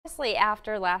honestly,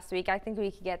 after last week, I think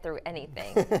we could get through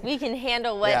anything. We can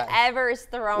handle whatever is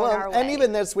thrown our way. And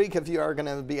even this week, if you are going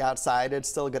to be outside, it's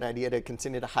still a good idea to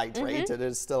continue to hydrate. It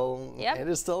is still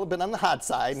a bit on the hot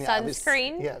side.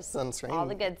 Sunscreen. Yes, sunscreen. All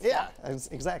the good stuff. Yeah,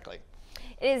 exactly.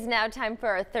 It is now time for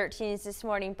our 13s This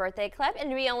Morning birthday club,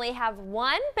 and we only have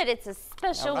one, but it's a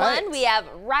special one. We have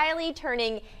Riley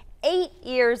turning 8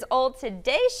 years old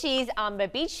today. She's on the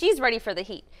beach. She's ready for the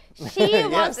heat. She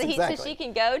wants the heat so she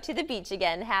can go to the beach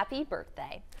again. Happy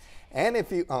birthday. And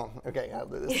if you, I'll do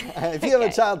this. If you have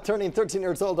a child turning 13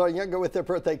 years old or younger with their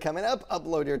birthday coming up,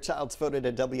 upload your child's photo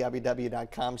to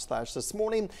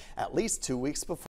WIBW.com/thismorning at least 2 weeks before.